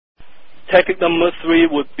Tactic number 3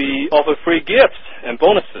 would be offer free gifts and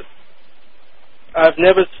bonuses. I've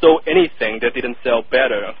never sold anything that didn't sell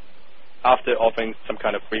better after offering some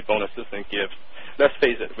kind of free bonuses and gifts. Let's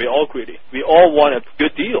face it, we're all greedy. We all want a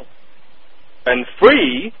good deal. And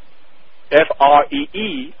free,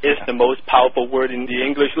 F-R-E-E, is the most powerful word in the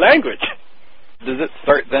English language. Does it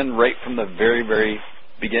start then right from the very, very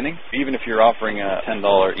beginning? Even if you're offering a $10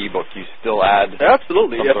 ebook, you still add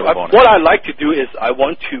Absolutely. some sort of bonus. What I like to do is I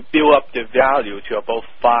want to build up the value to about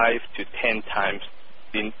 5 to 10 times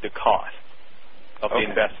the cost of the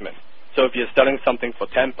investment. So if you're selling something for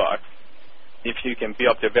 $10, if you can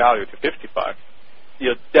build up the value to $50,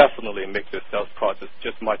 you'll definitely make the sales process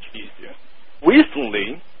just much easier.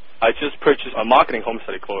 Recently, I just purchased a marketing home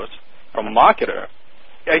study course from a marketer.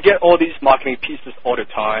 I get all these marketing pieces all the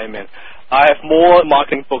time, and I have more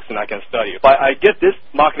marketing books than I can study. But I get this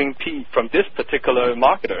marketing piece from this particular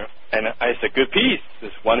marketer, and it's a good piece.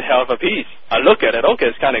 It's one hell of a piece. I look at it, okay,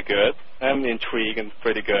 it's kind of good. I'm intrigued and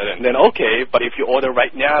pretty good. And then, okay, but if you order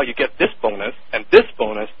right now, you get this bonus, and this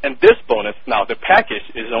bonus, and this bonus. Now, the package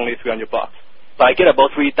is only $300. So I get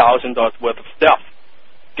about $3,000 worth of stuff.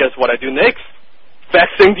 Guess what I do next?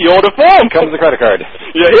 Faxing the order form. Comes the credit card.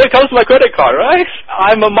 Yeah, here comes my credit card, right?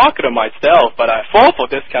 I'm a marketer myself, but I fall for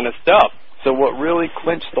this kind of stuff. So what really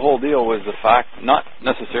clinched the whole deal was the fact, not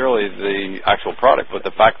necessarily the actual product, but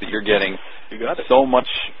the fact that you're getting so much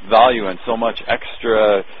value and so much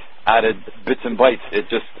extra added bits and bytes. It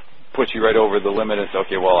just puts you right over the limit. It's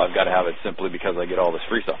okay, well, I've got to have it simply because I get all this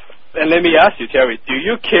free stuff. And let me ask you, Terry, do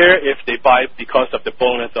you care if they buy because of the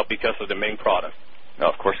bonus or because of the main product? No,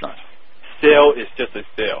 of course not. Sale is just a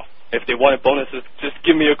sale. If they want bonuses, just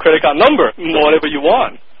give me your credit card number, whatever you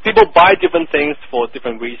want. People buy different things for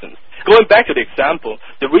different reasons. Going back to the example,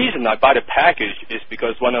 the reason I buy the package is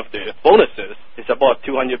because one of the bonuses is about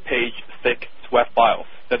 200-page thick SWAT file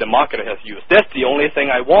that the marketer has used. That's the only thing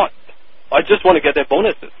I want. I just want to get their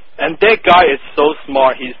bonuses. And that guy is so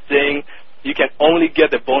smart. He's saying you can only get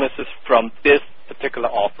the bonuses from this particular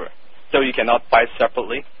offer. So you cannot buy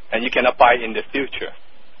separately, and you cannot buy in the future.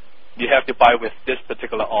 You have to buy with this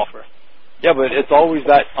particular offer. Yeah, but it's always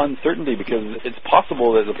that uncertainty because it's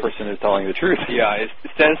possible that the person is telling the truth. Yeah, it's the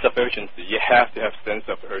sense of urgency. You have to have sense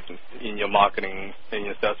of urgency in your marketing, in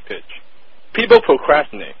your sales pitch. People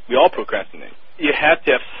procrastinate. We all procrastinate. You have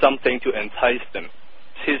to have something to entice them.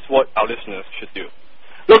 Here's what our listeners should do.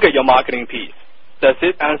 Look at your marketing piece. Does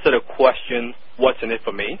it answer the question, what's in it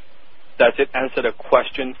for me? Does it answer the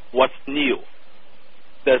question, what's new?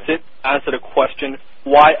 Does it answer the question,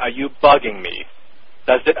 why are you bugging me?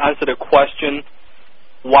 Does it answer the question,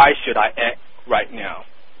 why should I act right now?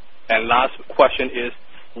 And last question is,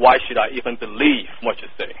 why should I even believe what you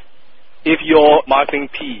say? If your marketing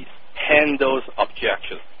piece handles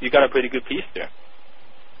objections, you got a pretty good piece there.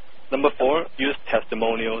 Number 4, use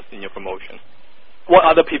testimonials in your promotion. What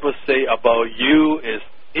other people say about you is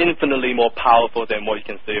infinitely more powerful than what you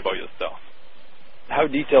can say about yourself. How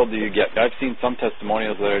detailed do you get? I've seen some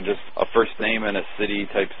testimonials that are just a first name and a city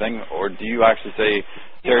type thing, or do you actually say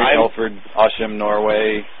Terry Telford, Ascham,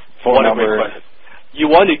 Norway, phone number? You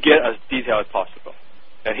want to get as detailed as possible,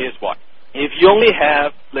 and here's why. If you only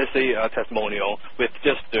have, let's say, a testimonial with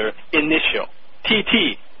just the initial,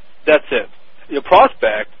 TT, that's it. Your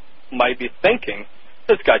prospect might be thinking,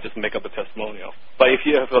 this guy just make up a testimonial. But if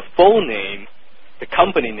you have a full name, the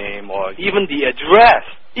company name, or even the address,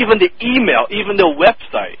 even the email, even the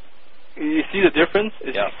website, you see the difference?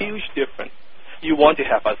 It's a huge difference. You want to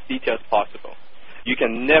have as detailed as possible. You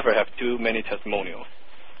can never have too many testimonials.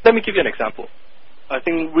 Let me give you an example. I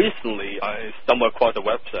think recently I stumbled across a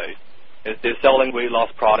website. They're selling weight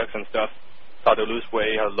loss products and stuff, how to lose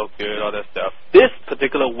weight, how to look good, all that stuff. This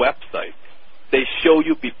particular website, they show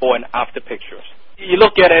you before and after pictures. You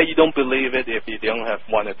look at it, you don't believe it if you don't have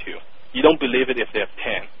 1 or 2. You don't believe it if they have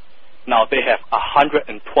 10. Now they have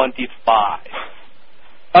 125.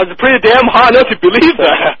 That's pretty damn hard not to believe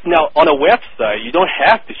that. Now, on a website, you don't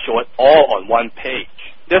have to show it all on one page.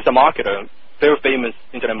 There's a marketer, very famous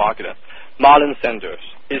internet marketer, Marlon Sanders.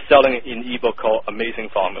 He's selling an ebook called Amazing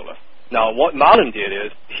Formula. Now, what Marlon did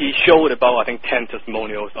is he showed about, I think, 10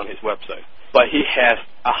 testimonials on his website. But he has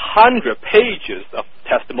 100 pages of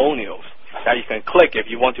testimonials that you can click if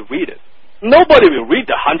you want to read it. Nobody will read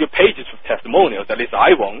the 100 pages of testimonials, at least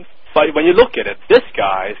I won't. But when you look at it, this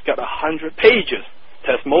guy's got 100 pages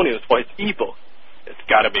testimonials for his ebook. It's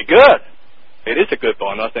got to be good. It is a good book.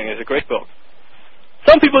 I'm not saying it's a great book.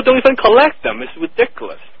 Some people don't even collect them. It's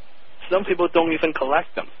ridiculous. Some people don't even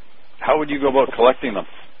collect them. How would you go about collecting them?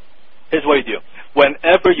 Here's what you do.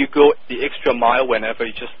 Whenever you go the extra mile, whenever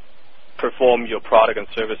you just perform your product and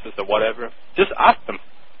services or whatever, just ask them.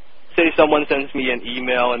 Say, someone sends me an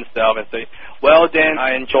email and stuff and say, well, Dan,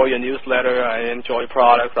 I enjoy your newsletter, I enjoy your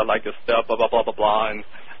products, I like your stuff, blah, blah, blah, blah, blah, and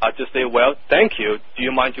I just say, well, thank you. Do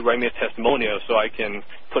you mind to write me a testimonial so I can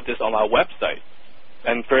put this on our website?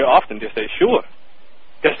 And very often they say, sure,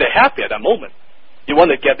 because they're happy at that moment. You want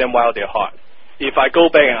to get them while they're hot. If I go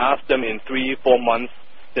back and ask them in 3-4 months,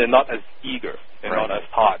 they're not as eager, they're not as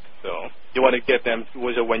hot. So you want to get them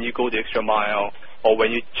when you go the extra mile, or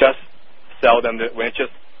when you just sell them, when you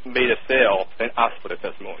just made a sale, then ask for the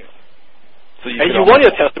testimonial. So you want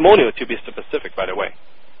your testimonial to be specific, by the way.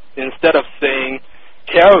 Instead of saying,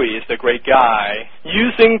 Terry is a great guy,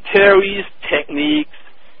 using Terry's techniques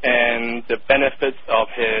and the benefits of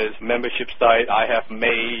his membership site, I have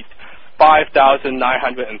made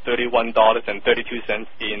 $5,931.32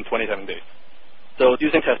 in 27 days. So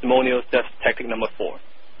using testimonials, that's technique number 4.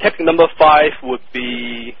 Technique number 5 would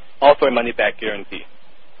be offer a money-back guarantee.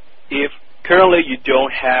 If currently you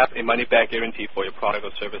don't have a money-back guarantee for your product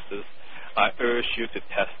or services, I urge you to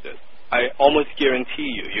test it. I almost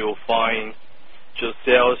guarantee you'll find your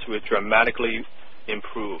sales will dramatically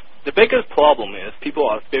improve. The biggest problem is people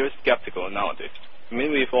are very skeptical nowadays. I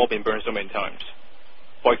mean, we've all been burned so many times.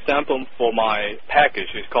 For example, for my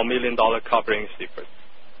package, it's called $1 Million Copywriting Secrets.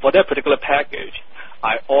 For that particular package,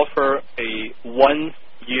 I offer a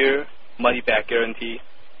 1-year money-back guarantee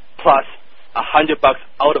plus $100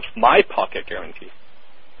 out of my pocket guarantee.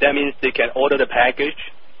 That means they can order the package,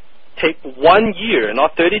 take 1 year,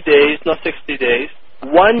 not 30 days, not 60 days,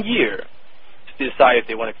 1 year to decide if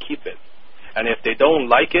they want to keep it. And if they don't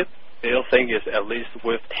like it, they'll think it's at least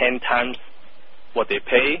worth 10 times what they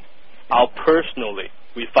pay. I'll personally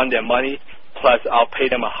refund their money, plus I'll pay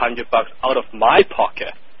them $100 out of my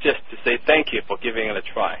pocket just to say thank you for giving it a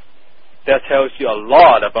try. That tells you a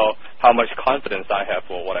lot about how much confidence I have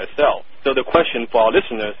for what I sell. So the question for our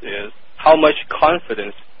listeners is, how much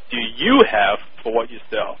confidence do you have for what you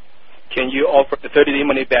sell? Can you offer a 30-day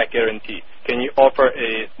money-back guarantee? Can you offer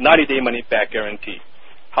a 90-day money-back guarantee?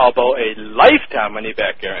 How about a lifetime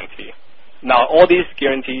money-back guarantee? Now, all these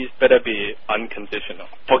guarantees better be unconditional.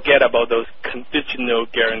 Forget about those conditional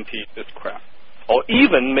guarantees, this crap. Or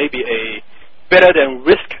even maybe a better than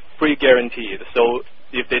risk-free guarantee. So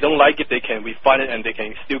if they don't like it, they can refund it and they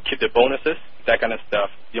can still keep the bonuses, that kind of stuff.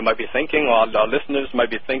 You might be thinking, or our listeners might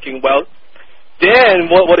be thinking, well, then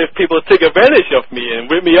what if people take advantage of me and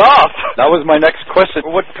rip me off? That was my next question.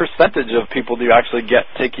 What percentage of people do you actually get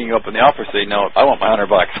taking you up in the offer say, no, I want my $100?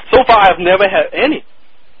 So far, I've never had any.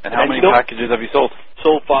 And how many packages have you sold?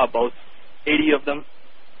 So far, about 80 of them.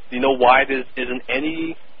 Do you know why there isn't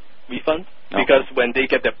any refund? No. Because when they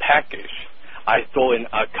get the package, I throw in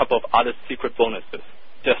a couple of other secret bonuses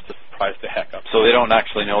just to surprise the heck up. So they don't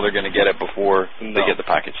actually know they're going to get it before they get the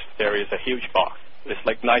package? There is a huge box. It's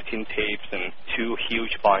like 19 tapes and 2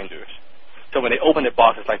 huge binders. So when they open the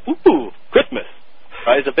box, it's like, woo, Christmas.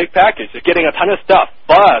 Right? It's a big package. They're getting a ton of stuff.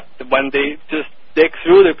 But when they just dig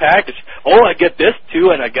through the package, oh, I get this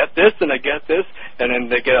too, and I get this, and I get this, and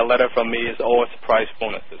then they get a letter from me. It's all surprise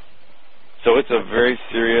bonuses. So it's a very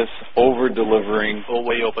serious over-delivering. Oh,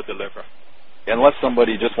 way over-deliver. Unless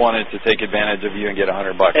somebody just wanted to take advantage of you and get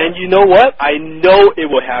 $100. And you know what? I know it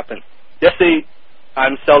will happen. Let's say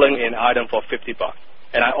I'm selling an item for $50,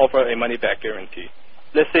 and I offer a money-back guarantee.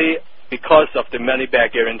 Let's say because of the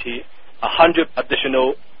money-back guarantee, 100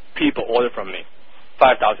 additional people order from me,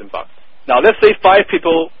 $5,000. Now, let's say 5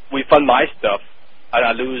 people refund my stuff, and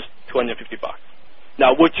I lose $250.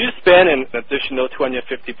 Now, would you spend an additional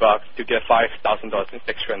 $250 to get $5,000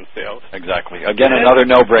 extra in sales? Exactly. Again, another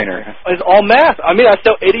no-brainer. It's all math. I mean, I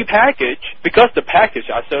sell 80 package because the package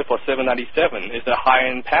I sell for $7.97 is a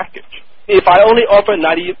high-end package. If I only offer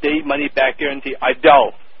 90-day money-back guarantee, I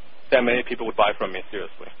doubt that many people would buy from me,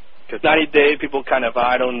 seriously. Because 90-day, people kind of,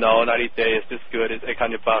 I don't know, 90-day is this good, it's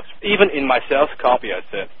 $800. Even in my sales copy, I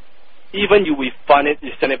said, even you refund it,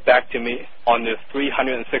 you send it back to me on the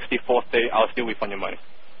 364th day, I'll still refund your money.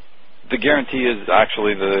 The guarantee is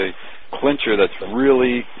actually the clincher that's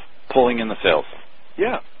really pulling in the sales.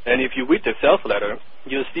 Yeah, and if you read the sales letter,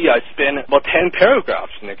 you'll see I spend about 10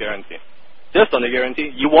 paragraphs in the guarantee. Just on the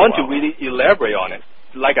guarantee. You want to really elaborate on it.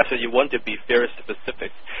 Like I said, you want to be very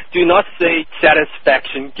specific. Do not say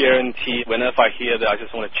satisfaction guarantee. Whenever I hear that, I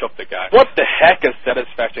just want to choke the guy. What the heck is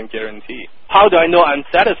satisfaction guarantee? How do I know I'm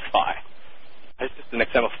satisfied? That's just an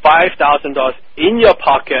example. $5,000 in your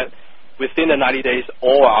pocket within the 90 days,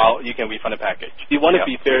 or you can refund the package. You want to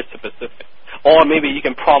be very specific. Or maybe you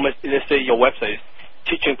can promise, let's say your website is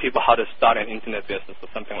teaching people how to start an internet business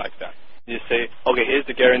or something like that. You say, okay, here's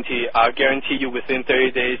the guarantee. I'll guarantee you within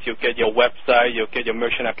 30 days you'll get your website, you'll get your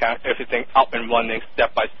merchant account, everything up and running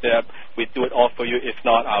step by step. We do it all for you. If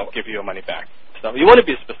not, I'll give you your money back. So you want to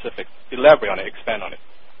be specific. Elaborate on it. Expand on it.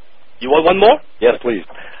 You want one more? Yes, please.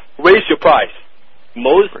 Raise your price.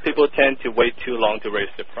 Most people tend to wait too long to raise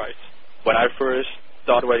the price. When I first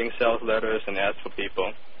started writing sales letters and asked for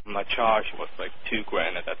people, my charge was like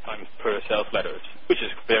 $2,000 at that time per sales letters, which is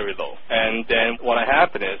very low. And then what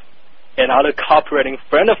happened is, another copywriting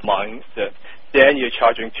friend of mine said, Dan, you're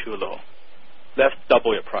charging too low. Let's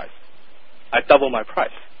double your price. I doubled my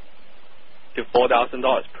price to $4,000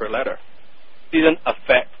 per letter. Didn't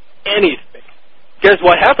affect anything. Guess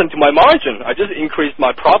what happened to my margin? I just increased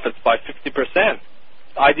my profits by 50%.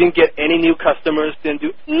 I didn't get any new customers, didn't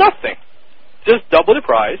do nothing. Just double the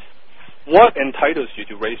price. What entitles you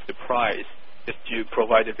to raise the price is to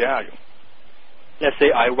provide the value. Let's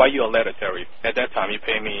say I write you a letter, Terry. At that time, you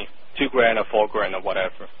pay me $2,000 or $4,000 or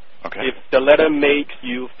whatever. Okay. If the letter makes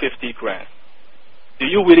you $50,000, do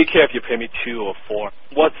you really care if you pay me 2 or 4?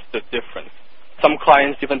 What's the difference? Some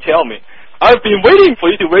clients even tell me, I've been waiting for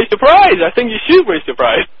you to raise the price. I think you should raise the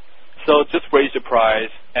price. So just raise the price,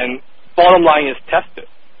 and bottom line is test it.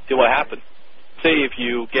 See what happens. Say if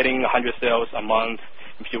you're getting 100 sales a month,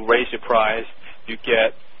 if you raise the price, you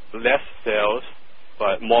get less sales,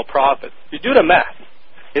 but more profit. You do the math.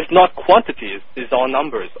 It's not quantity. It's all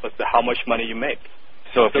numbers as to how much money you make.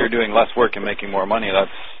 So if you're doing less work and making more money, that's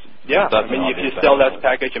if you sell less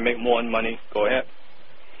package and make more money, go ahead.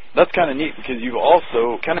 That's kind of neat because you've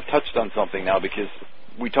also kind of touched on something now, because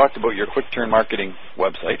we talked about your quick turn marketing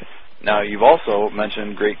website. Now you've also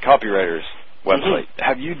mentioned Great Copywriters website. Mm-hmm.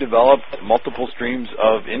 Have you developed multiple streams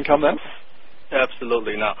of income then?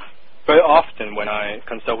 Absolutely. Now, very often when I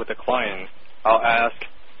consult with a client, I'll ask,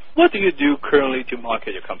 what do you do currently to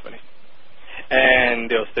market your company? And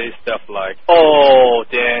they'll say stuff like, oh,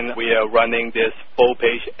 Dan, we are running this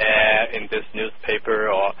full-page ad in this newspaper,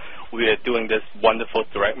 or we are doing this wonderful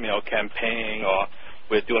direct mail campaign, or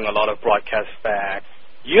we're doing a lot of broadcast fax.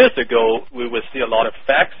 Years ago, we would see a lot of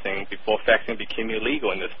faxing before faxing became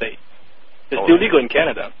illegal in the States. It's still legal in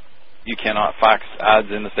Canada. You cannot fax ads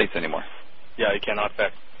in the States anymore. Yeah, you cannot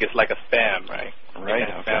fax. It's like a spam, right? Right, you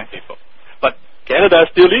can't spam people. But Canada is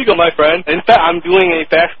still legal, my friend. In fact, I'm doing a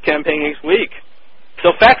fax campaign next week.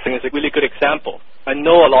 So faxing is a really good example. I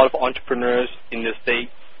know a lot of entrepreneurs in the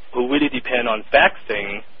States who really depend on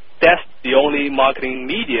faxing. That's the only marketing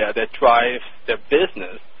media that drives their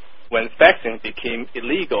business. When faxing became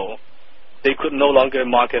illegal, they could no longer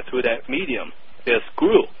market through that medium. They're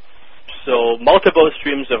screwed. So multiple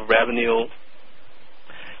streams of revenue.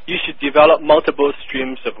 You should develop multiple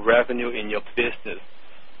streams of revenue in your business.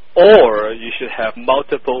 Or you should have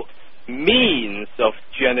multiple means of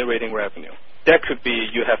generating revenue. That could be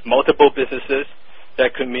you have multiple businesses.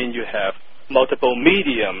 That could mean you have multiple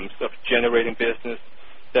mediums of generating business.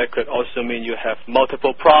 That could also mean you have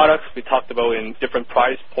multiple products we talked about in different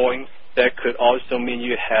price points. That could also mean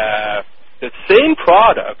you have the same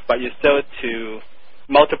product, but you sell it to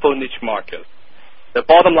multiple niche markets. The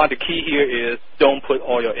bottom line, the key here is don't put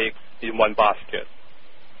all your eggs in one basket.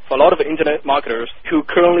 For a lot of internet marketers who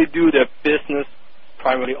currently do their business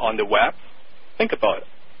primarily on the web, think about it.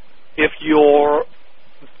 If your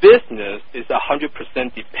business is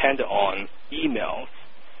 100% dependent on emails,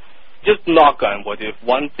 just knock on wood. If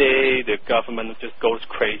one day the government just goes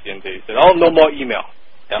crazy and they say, oh, no more email.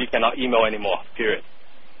 Yeah. You cannot email anymore, period.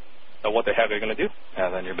 So what the heck are you going to do? Yeah,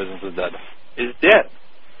 then your business is dead. It's dead.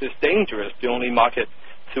 It's dangerous to only market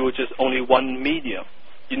through just only one medium.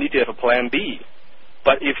 You need to have a plan B.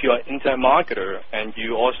 But if you're an internet marketer and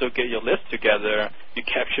you also get your list together, you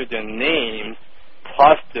capture their names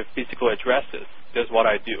plus the physical addresses. That's what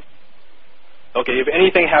I do. Okay, if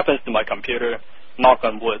anything happens to my computer, knock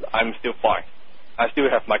on wood, I'm still fine. I still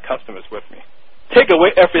have my customers with me. Take away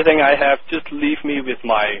everything I have, just leave me with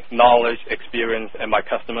my knowledge, experience, and my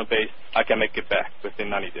customer base. I can make it back within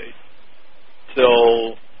 90 days.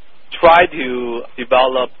 So try to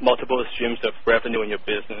develop multiple streams of revenue in your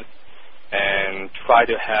business and try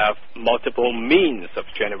to have multiple means of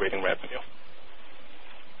generating revenue.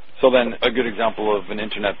 So then a good example of an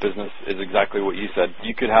internet business is exactly what you said.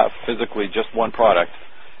 You could have physically just one product,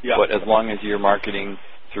 but as long as you're marketing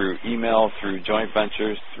through email, through joint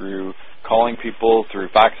ventures, through calling people, through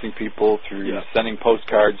faxing people, through sending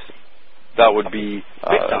postcards, that would be...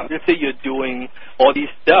 Let's say you're doing all these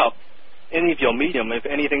stuff, any of your medium, if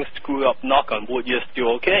anything screw up, knock on wood, you're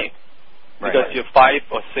still okay. Because you have 5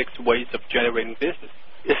 or 6 ways of generating business.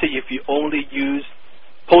 You see, if you only use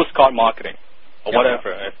postcard marketing or whatever,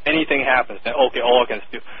 if anything happens, then okay, all I can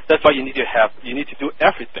do. That's why you need to do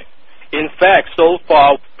everything. In fact, so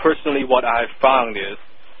far, personally, what I've found is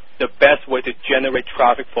the best way to generate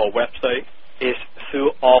traffic for a website is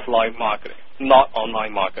through offline marketing, not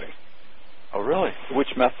online marketing. Oh, really? Which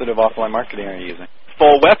method of offline marketing are you using?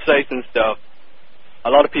 For websites and stuff, a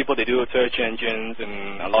lot of people, they do search engines,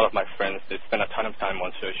 and a lot of my friends, they spend a ton of time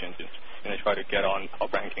on search engines, and they try to get on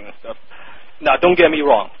top ranking and stuff. Now, don't get me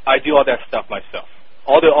wrong. I do all that stuff myself.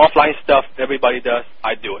 All the offline stuff everybody does,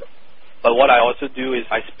 I do it. But what I also do is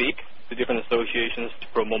I speak to different associations to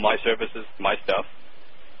promote my services, my stuff.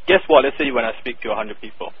 Guess what? Let's say when I speak to 100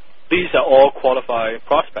 people. These are all qualified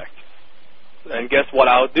prospects. And guess what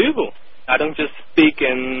I'll do? I don't just speak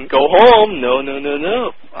and go home. No.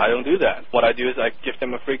 I don't do that. What I do is I give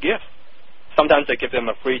them a free gift. Sometimes I give them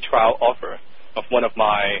a free trial offer of one of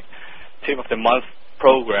my tip of the month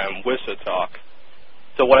program, Wizard Talk.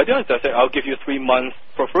 So what I do is I say, I'll give you 3 months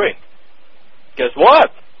for free. Guess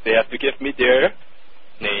what? They have to give me their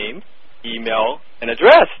name, email, and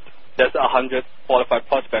address. That's 100 qualified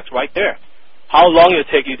prospects right there. How long it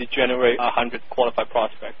take you to generate 100 qualified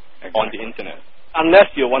prospects on the internet?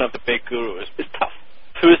 Unless you're one of the big gurus, it's tough.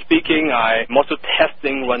 True speaking, I'm also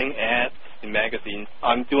testing running ads in magazines.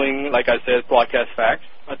 I'm doing, like I said, broadcast facts.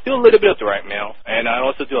 I do a little bit of direct mail, and I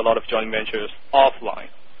also do a lot of joint ventures offline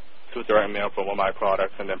through direct mail for one of my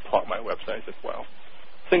products and then plug my websites as well.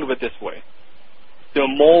 Think of it this way. The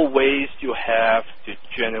more ways you have to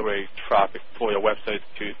generate traffic for your website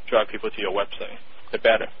to drive people to your website, the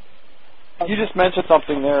better. You just mentioned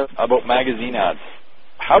something there about magazine ads.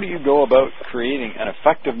 How do you go about creating an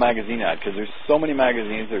effective magazine ad? Because there's so many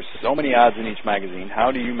magazines, there's so many ads in each magazine.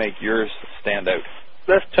 How do you make yours stand out?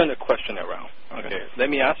 Let's turn the question around. Okay, let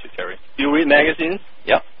me ask you, Terry. Do you read magazines?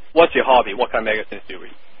 Yeah. What's your hobby? What kind of magazines do you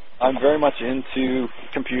read? I'm very much into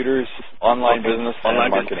computers, online business, and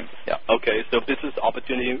marketing. Yeah. Okay, so business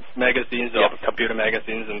opportunity magazines or computer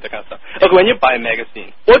magazines and that kind of stuff. Okay, when you buy a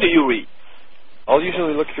magazine, what do you read? I'll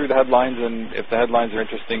usually look through the headlines, and if the headlines are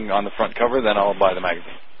interesting on the front cover, then I'll buy the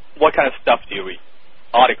magazine. What kind of stuff do you read?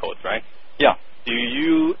 Articles, right? Yeah. Do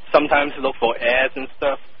you sometimes look for ads and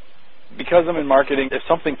stuff? Because I'm in marketing, if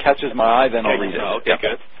something catches my eye, then I'll read it. Okay,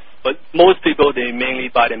 good. But most people, they mainly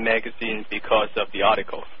buy the magazine because of the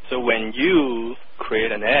articles. So when you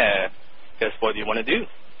create an ad, guess what you want to do?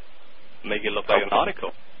 Make it look like an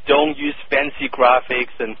article. Don't use fancy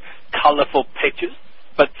graphics and colorful pictures.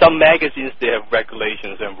 But some magazines, they have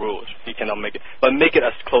regulations and rules. You cannot make it. But make it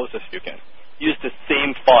as close as you can. Use the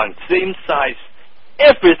same font, same size,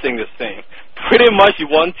 everything the same. Pretty much you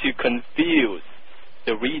want to confuse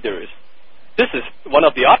the readers. This is one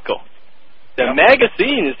of the articles. The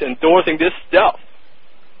magazine is endorsing this stuff.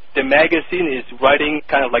 The magazine is writing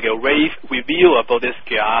kind of like a rave review about this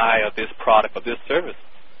guy or this product or this service.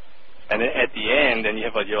 And then at the end, then you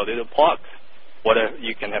have your little plug. Whether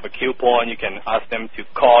you can have a coupon, you can ask them to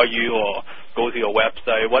call you or go to your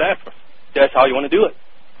website, whatever. That's how you want to do it.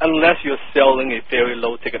 Unless you're selling a very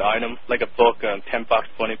low-ticket item, like a book, $10,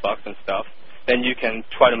 $20 and stuff, then you can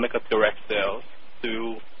try to make a direct sales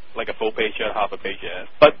through like a full-page ad, half-a-page ad.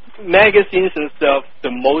 But magazines and stuff, the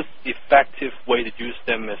most effective way to use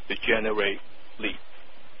them is to generate leads.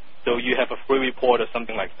 So you have a free report or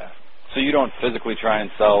something like that. So you don't physically try and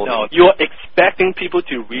sell? No, you're expecting people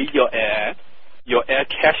to read your ad. Your ad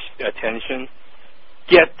catch their attention,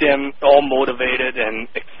 get them all motivated and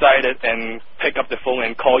excited and pick up the phone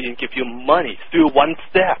and call you and give you money through one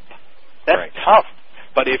step. That's tough.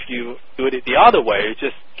 But if you do it the other way,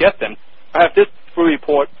 just get them. I have this free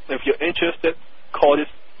report. If you're interested, call this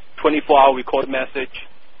 24-hour recorded message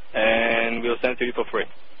and we'll send it to you for free.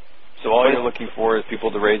 So all you're looking for is people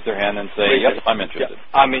to raise their hand and say, yep, I'm interested.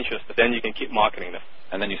 Yep, I'm interested. Then you can keep marketing them.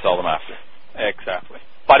 And then you sell them after. Exactly.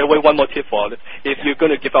 By the way, one more tip for it. If you're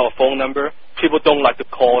going to give out a phone number, people don't like to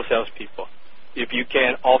call salespeople. If you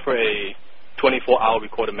can offer a 24-hour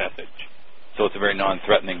recorded message. So it's a very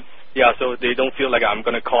non-threatening. Yeah, so they don't feel like I'm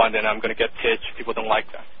going to call and then I'm going to get pitched. People don't like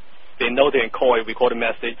that. They know they can call a recorded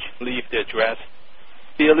message, leave the address.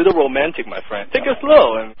 Be a little romantic, my friend. Take it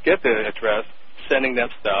slow and get the address, sending them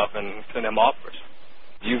stuff and send them offers.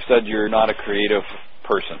 You've said you're not a creative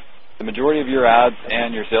person. The majority of your ads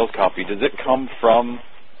and your sales copy, does it come from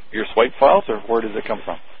your swipe files, or where does it come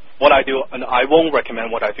from? What I do, and I won't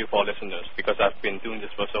recommend what I do for listeners because I've been doing this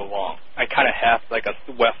for so long. I kind of have like a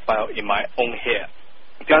web file in my own head.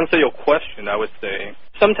 To answer your question, I would say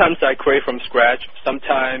sometimes I create from scratch.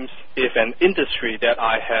 Sometimes if an industry that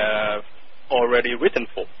I have already written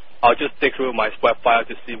for, I'll just dig through my web file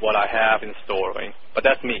to see what I have in store. Right? But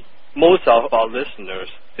that's me. Most of our listeners,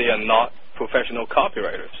 they are not professional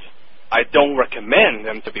copywriters. I don't recommend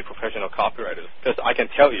them to be professional copywriters because I can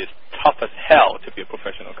tell you it's tough as hell to be a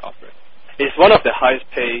professional copywriter. It's one of the highest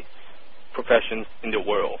paid professions in the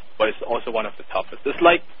world, but it's also one of the toughest. It's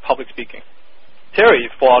like public speaking. Terry,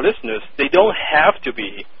 for our listeners, they don't have to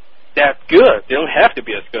be that good. They don't have to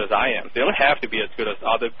be as good as I am. They don't have to be as good as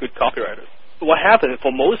other good copywriters. What happens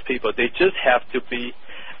for most people, they just have to be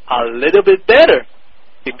a little bit better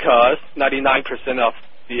because 99% of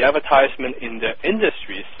the advertisement in the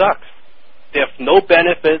industry sucks. They have no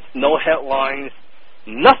benefits, no headlines,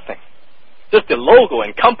 nothing. Just the logo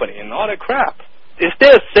and company and all that crap.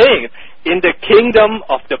 Instead of saying, in the kingdom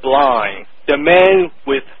of the blind, the man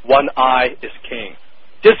with one eye is king.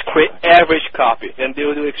 Just create average copy, and they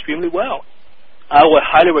will do extremely well. I would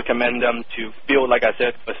highly recommend them to build, like I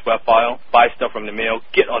said, a web file, buy stuff from the mail,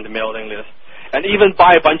 get on the mailing list, and even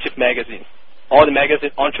buy a bunch of magazines. All the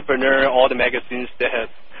magazines, Entrepreneur, all the magazines that have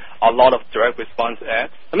a lot of direct response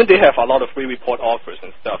ads. I mean, they have a lot of free report offers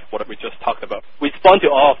and stuff, what we just talked about. Respond to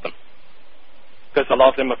all of them, because a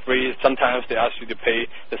lot of them are free. Sometimes they ask you to pay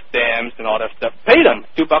the stamps and all that stuff. Pay them,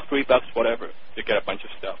 $2, $3, whatever, to get a bunch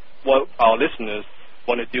of stuff. What our listeners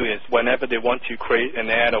want to do is whenever they want to create an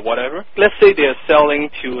ad or whatever, let's say they're selling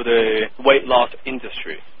to the weight loss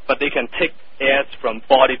industry, but they can take ads from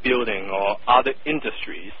bodybuilding or other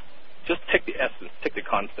industries. Just take the essence, take the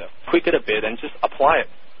concept, tweak it a bit, and just apply it.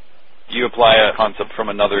 You apply a concept from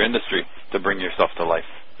another industry to bring yourself to life.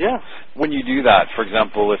 Yeah. When you do that, for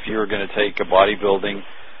example, if you were going to take a bodybuilding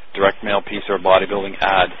direct mail piece or a bodybuilding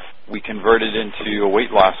ad, we convert it into a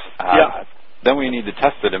weight loss ad. Yeah. Then we need to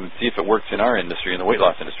test it and see if it works in our industry, in the weight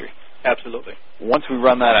loss industry. Absolutely. Once we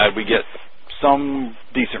run that ad, we get some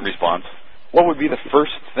decent response. What would be the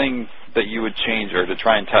first thing that you would change or to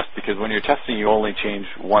try and test? Because when you're testing, you only change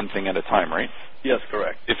one thing at a time, right? Yes,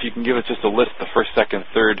 correct. If you can give us just a list, the first, second,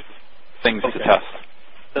 third things to test.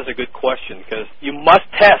 That's a good question because you must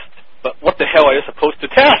test, but what the hell are you supposed to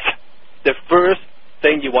test? The first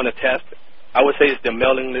thing you want to test, I would say, is the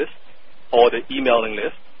mailing list or the emailing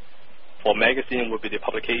list. For magazine would be the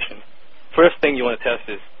publication. First thing you want to test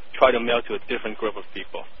is try to mail to a different group of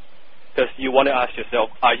people. Because you want to ask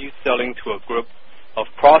yourself, are you selling to a group of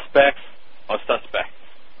prospects or suspects?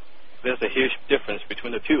 There's a huge difference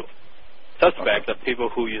between the two. Suspects are people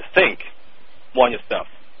who you think want your stuff.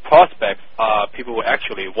 Prospects are people who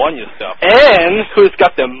actually want your stuff and who's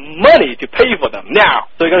got the money to pay for them now.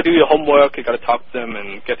 So you got to do your homework, you got to talk to them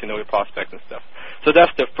and get to know your prospects and stuff. So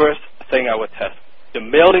that's the first thing I would test. The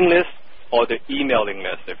mailing list or the emailing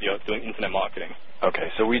list if you're doing internet marketing. Okay,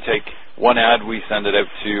 so we take one ad, we send it out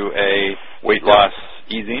to a weight loss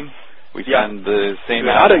e-zine. We send the same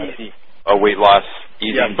ad, a weight loss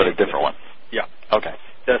e-zine, but a different one. Yeah. Okay.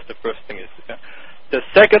 That's the first thing. The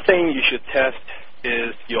second thing you should test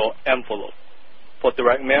is your envelope. For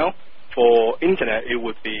direct mail, for internet, it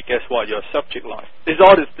would be, guess what, your subject line. It's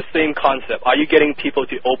all the same concept. Are you getting people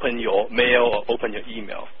to open your mail or open your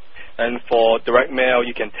email? And for direct mail,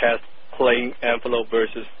 you can test plain envelope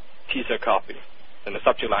versus teaser copy. And the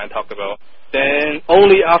subject line I talked about. Then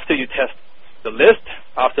only after you test the list,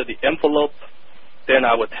 after the envelope, then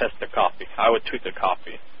I would test the copy. I would tweak the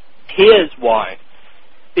copy. Here's why.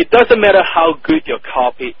 It doesn't matter how good your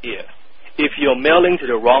copy is. If you're mailing to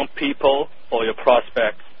the wrong people or your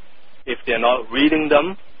prospects, if they're not reading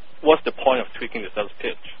them, what's the point of tweaking the sales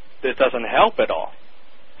pitch? It doesn't help at all.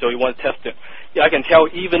 So you want to test it. Yeah, I can tell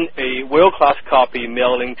even a world-class copy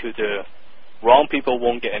mailing to the wrong people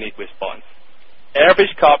won't get any response.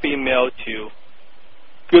 Average copy mailed to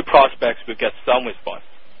good prospects will get some response.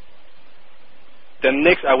 The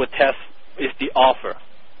next I would test is the offer.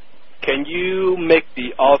 Can you make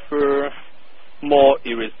the offer more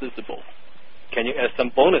irresistible? Can you add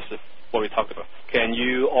some bonuses, what we talked about? Can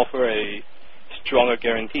you offer a stronger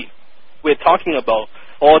guarantee? We're talking about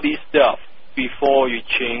all these stuff before you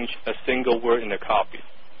change a single word in the copy.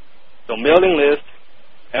 So mailing list,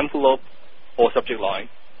 envelope, or subject line,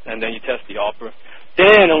 and then you test the offer.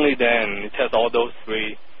 Then, only then, you test all those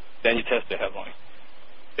three, then you test the headline.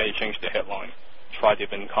 Then you change the headline. Try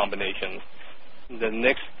different combinations. The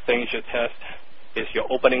next thing you should test is your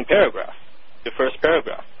opening paragraph, the first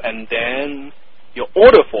paragraph, and then your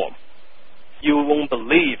order form. You won't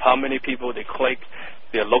believe how many people they click,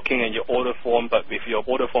 they're looking at your order form, but if your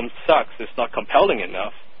order form sucks, it's not compelling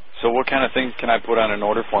enough. So what kind of things can I put on an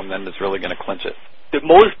order form then that's really going to clinch it? The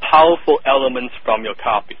most powerful elements from your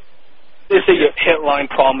copy. Let's say your headline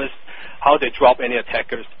promise how they drop any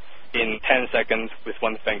attackers in 10 seconds with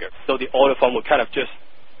one finger. So the order form will kind of just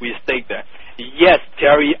restate that. Yes,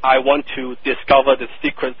 Terry, I want to discover the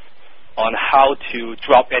secrets on how to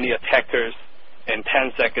drop any attackers in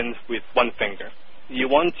 10 seconds with one finger. You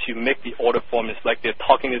want to make the order form is like they're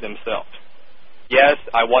talking to themselves. Yes,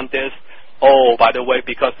 I want this. Oh, by the way,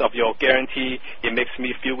 because of your guarantee, it makes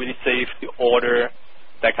me feel really safe to order,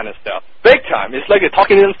 that kind of stuff. Big time. It's like they're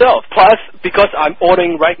talking to themselves. Plus, because I'm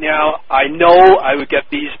ordering right now, I know I will get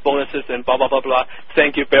these bonuses and blah, blah, blah, blah.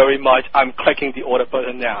 Thank you very much. I'm clicking the order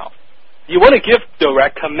button now. You want to give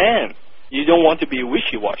direct command. You don't want to be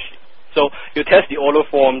wishy-washy. So you test the order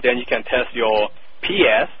form, then you can test your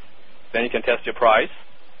PS, then you can test your price,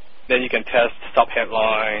 then you can test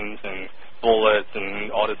sub-headlines and bullets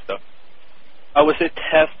and all this stuff. I would say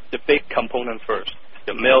test the big component first,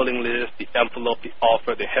 the mailing list, the envelope, the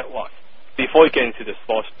offer, the headline, before you get into the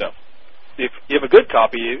small stuff. If you have a good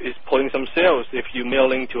copy, it's pulling some sales. If you're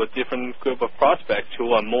mailing to a different group of prospects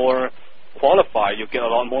who are more qualified, you get a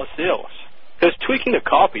lot more sales. Because tweaking the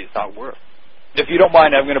copy is not work. If you don't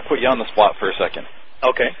mind, I'm going to put you on the spot for a second.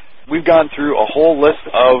 Okay. We've gone through a whole list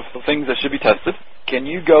of things that should be tested. Can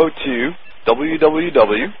you go to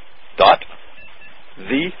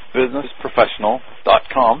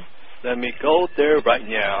www.thebusinessprofessional.com? Let me go there right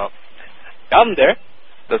now. I'm there.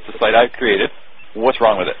 That's the site I've created. What's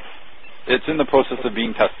wrong with it? It's in the process of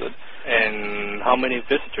being tested. And how many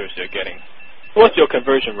visitors you're getting? What's your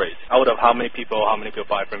conversion rate? Out of how many people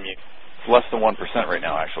buy from you? It's less than 1% right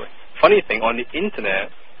now, actually. Funny thing, on the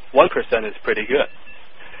internet, 1% is pretty good.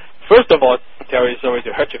 First of all, Terry, sorry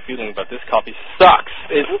to hurt your feelings, but this copy sucks.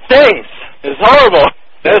 It stinks. It's horrible.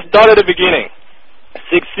 Let's start at the beginning.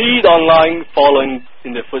 Succeed online following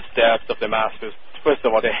in the footsteps of the masters. First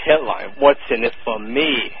of all, the headline, what's in it for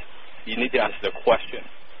me? You need to answer the question.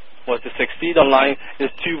 Well, to succeed online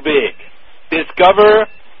is too big. Discover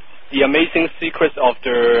the amazing secrets of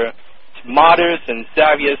the smartest and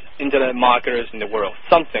savviest internet marketers in the world.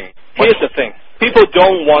 Something. Here's the thing. People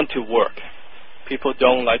don't want to work. People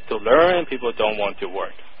don't like to learn. People don't want to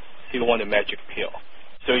work. People want a magic pill.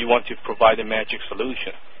 So you want to provide a magic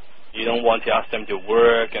solution. You don't want to ask them to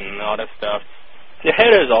work and all that stuff. The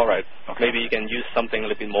header is all right. Okay. Maybe you can use something a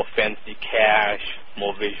little bit more fancy, cash,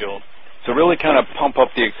 more visual. So really kind of pump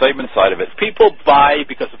up the excitement side of it. People buy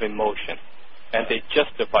because of emotion, and they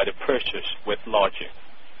justify the purchase with logic.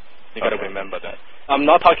 You got to remember that. I'm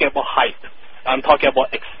not talking about hype. I'm talking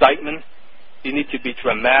about excitement. You need to be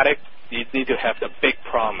dramatic. You need to have the big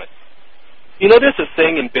promise. You know, there's a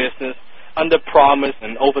saying in business, under promise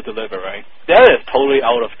and over deliver, right? That is totally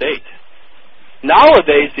out of date.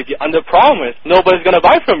 Nowadays, if you under promise, nobody's going to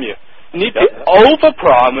buy from you. You need to over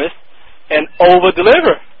promise and over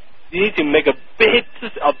deliver. You need to make a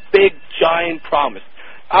big, giant promise.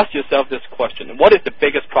 Ask yourself this question. What is the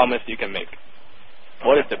biggest promise you can make?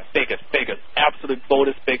 What is the biggest, absolute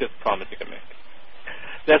boldest, biggest promise you can make?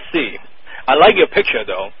 Let's see. I like your picture,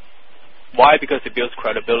 though. Why? Because it builds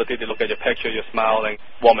credibility. They look at your picture, you're smiling,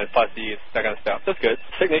 warm and fuzzy, that kind of stuff. That's good.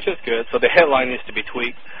 Signature is good. So the headline needs to be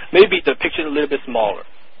tweaked. Maybe the picture is a little bit smaller.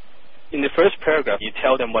 In the first paragraph, you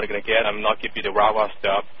tell them what you're going to get. I'm not give you the rah-rah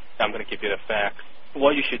stuff. I'm going to give you the facts.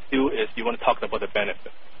 What you should do is you want to talk about the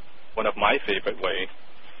benefit. One of my favorite ways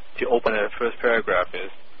to open the first paragraph is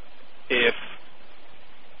if,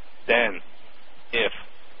 then.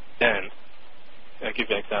 I'll give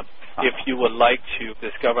you an example. If you would like to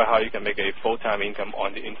discover how you can make a full-time income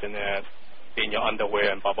on the internet, in your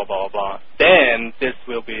underwear and blah, blah, blah, blah, then this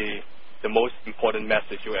will be the most important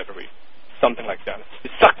message you ever read. Something like that. You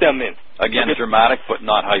suck them in. Again, dramatic but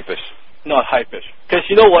not hypish. Not hypish. Because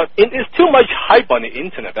you know what? It's too much hype on the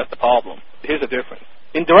internet. That's the problem. Here's the difference.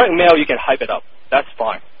 In direct mail, you can hype it up. That's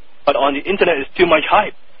fine. But on the internet, it's too much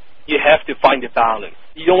hype. You have to find the balance.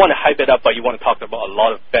 You don't want to hype it up, but you want to talk about a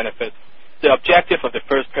lot of benefits. The objective of the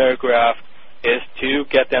first paragraph is to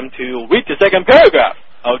get them to read the second paragraph.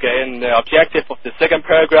 Okay, and the objective of the second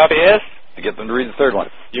paragraph is? To get them to read the third one.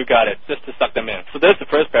 You got it, just to suck them in. So there's the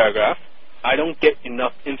first paragraph. I don't get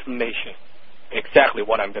enough information. Exactly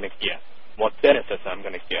what I'm going to get. What benefits I'm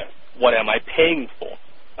going to get. What am I paying for?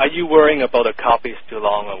 Are you worrying about a copy is too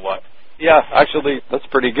long or what? Yeah, actually, that's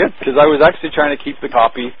pretty good. Because I was actually trying to keep the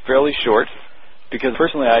copy fairly short. Because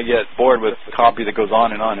personally, I get bored with a copy that goes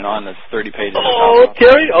on and on and on that's 30 pages. Oh,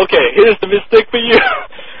 Terry, okay, here's the mistake for you.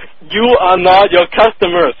 You are not your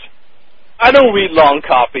customers. I don't read long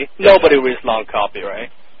copy. Nobody reads long copy, right?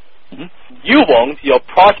 Mm-hmm. You won't. Your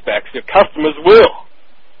prospects, your customers will.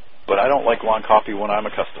 But I don't like long copy when I'm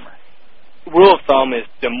a customer. Rule of thumb is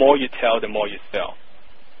the more you tell, the more you sell.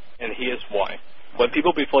 And here's why. When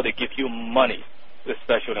people, before they give you money,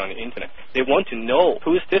 especially on the internet, they want to know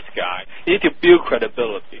who's this guy. You need to build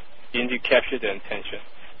credibility. You need to capture their attention.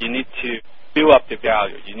 You need to build up the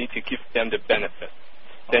value. You need to give them the benefit.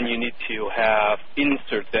 Then you need to have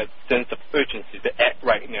insert that sense of urgency, the act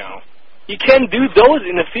right now. You can't do those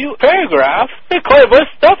in a few paragraphs. There's quite a bit of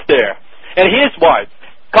stuff there. And here's why.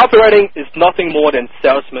 Copywriting is nothing more than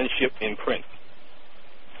salesmanship in print.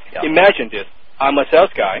 Yeah. Imagine this. I'm a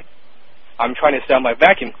sales guy. I'm trying to sell my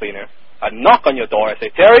vacuum cleaner. I knock on your door. I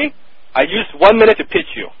say, Terry, I used 1 minute to pitch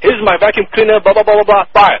you. Here's my vacuum cleaner, blah, blah, blah, blah, blah.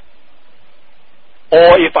 Buy it.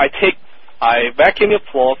 Or if I vacuum your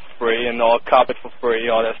floor for free and all carpet for free,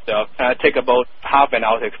 all that stuff, and I take about half an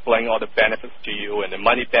hour to explain all the benefits to you and the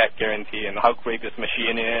money-back guarantee and how great this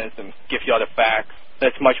machine is and give you all the facts,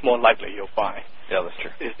 that's much more likely you'll buy. Yeah, that's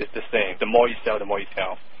true. It's the same. The more you sell, the more you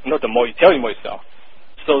tell. Not the more you tell, the more you sell.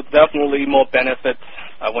 So definitely more benefits.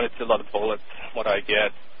 I want to see a lot of bullets, what I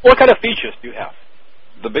get. What kind of features do you have?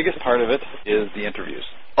 The biggest part of it is the interviews.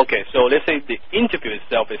 Okay, so let's say the interview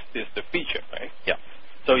itself is the feature, right? Yeah.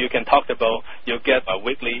 So you can talk about, you'll get a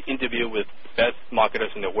weekly interview with the best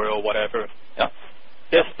marketers in the world, whatever. Yeah.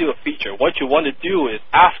 That's still a feature. What you want to do is,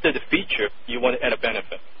 after the feature, you want to add a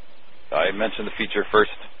benefit. I mentioned the feature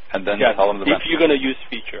first, and then tell them the benefit. If you're going to use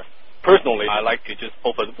feature. Personally, I like to just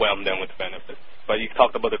overwhelm them with benefits. But you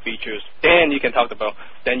talk about the features, then you can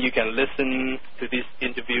listen to these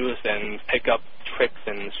interviews and pick up tricks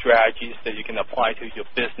and strategies that you can apply to your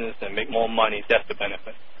business and make more money. That's the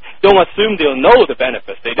benefit. Don't assume they'll know the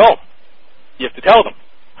benefits. They don't. You have to tell them.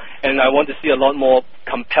 And I want to see a lot more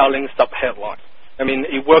compelling sub-headlines. I mean,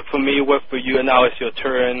 it worked for me, it worked for you, and now it's your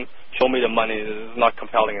turn. Show me the money. It's not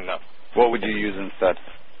compelling enough. What would you use instead?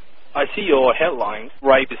 I see your headline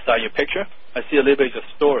right beside your picture. I see a little bit of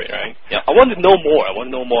a story, right? Yeah. I want to know more. I want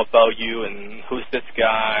to know more about you and who's this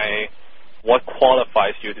guy, what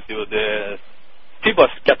qualifies you to do this. People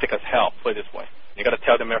are skeptic as hell, put it this way. You got to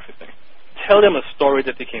tell them everything. Tell them a story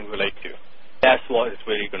that they can relate to. That's what is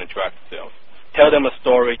really going to drive sales. Tell them a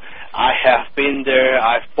story. I have been there.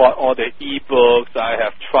 I've bought all the e-books. I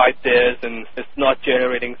have tried this, and it's not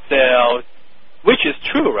generating sales. Which is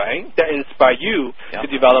true, right? That inspire you to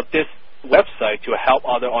develop this website to help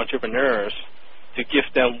other entrepreneurs, to give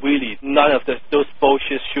them really none of those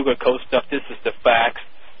bullshit sugarcoat stuff. This is the facts.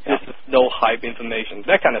 This is no hype information,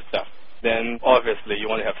 that kind of stuff. Then obviously you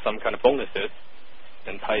want to have some kind of bonuses.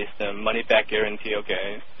 Entice them, money back guarantee,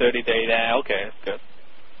 okay. 30-day now, okay, that's good.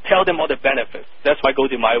 Tell them all the benefits. That's why I go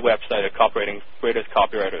to my website at Copywriting Greatest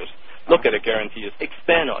Copywriters. Look at the guarantees.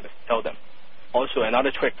 Expand on it. Tell them. Also, another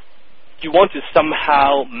trick. You want to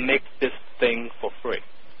somehow make this thing for free.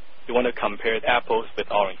 You want to compare apples with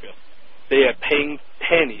oranges. They are paying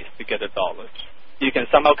pennies to get the dollars. You can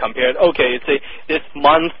somehow compare it. Okay, say this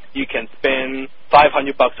month you can spend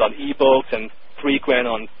 $500 on ebooks and $3,000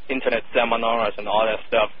 on internet seminars and all that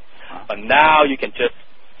stuff. But now you can just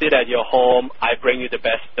sit at your home. I bring you the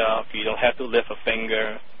best stuff. You don't have to lift a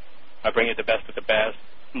finger. I bring you the best of the best,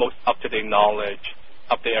 most up-to-date knowledge,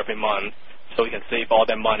 update every month, so you can save all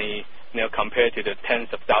that money. Compared to the tens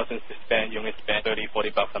of thousands to spend, you only spend $30,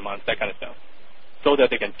 $40 a month, that kind of stuff, so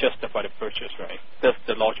that they can justify the purchase, right? That's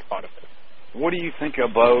the logic part of it. What do you think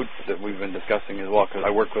about, that we've been discussing as well, because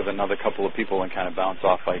I work with another couple of people and kind of bounce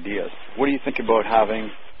off ideas. What do you think about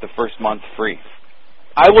having the first month free?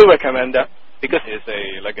 I would recommend that, because it's a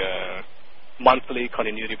monthly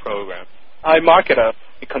continuity program. I market a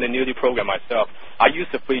continuity program myself. I use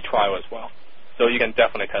the free trial as well, so you can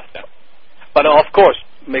definitely test that. But of course,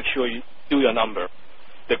 make sure you do your number.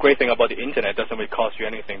 The great thing about the internet, doesn't really cost you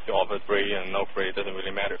anything to offer free and no free. It doesn't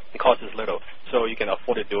really matter. It costs little, so you can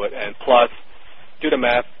afford to do it. And plus, do the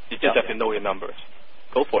math. You just have to know your numbers.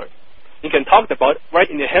 Go for it. You can talk about it right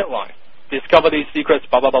in the headline. Discover these secrets,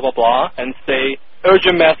 blah, blah, blah, blah, blah, and say,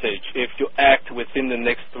 urgent message. If you act within the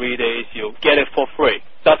next 3 days, you'll get it for free.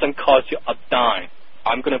 Doesn't cost you a dime.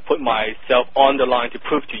 I'm going to put myself on the line to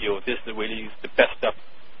prove to you this is really the best stuff.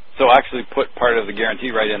 So actually put part of the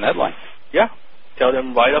guarantee right in that line. Yeah. Tell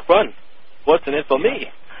them right up front, what's in it for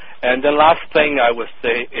me? And the last thing I would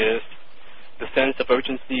say is the sense of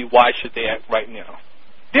urgency. Why should they act right now?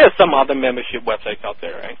 There are some other membership websites out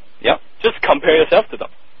there, right? Yep. Just compare yourself to them.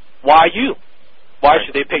 Why you? Why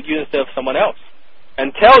should they pick you instead of someone else?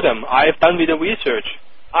 And tell them, I've done the research.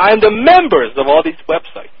 I'm the members of all these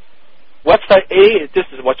websites. Website A, this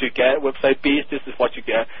is what you get. Website B, this is what you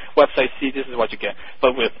get. Website C, this is what you get.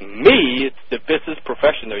 But with me, it's the business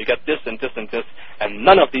professional. You get this and this and this, and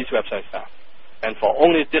none of these websites have. And for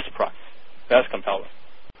only this price. That's compelling.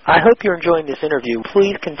 I hope you're enjoying this interview.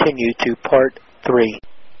 Please continue to part 3.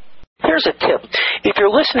 Here's a tip. If you're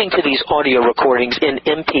listening to these audio recordings in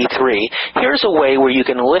MP3, here's a way where you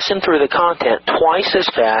can listen through the content twice as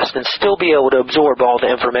fast and still be able to absorb all the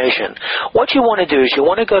information. What you want to do is you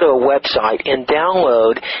want to go to a website and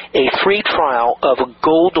download a free trial of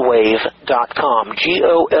goldwave.com,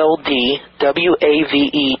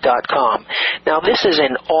 GOLDWAVE.com. Now, this is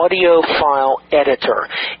an audio file editor,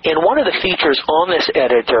 and one of the features on this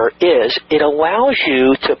editor is it allows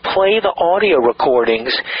you to play the audio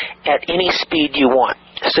recordings at any speed you want.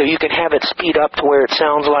 So you can have it speed up to where it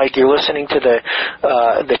sounds like you're listening to the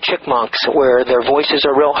Chickmunks, where their voices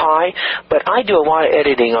are real high. But I do a lot of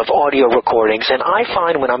editing of audio recordings, and I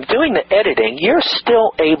find when I'm doing the editing, you're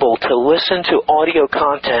still able to listen to audio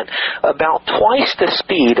content about twice the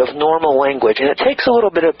speed of normal language. And it takes a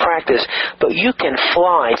little bit of practice, but you can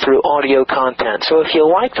fly through audio content. So if you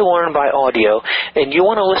like to learn by audio, and you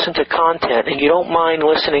want to listen to content, and you don't mind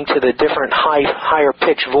listening to the different higher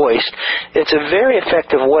pitch voice, it's a very effective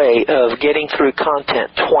way of getting through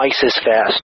content twice as fast.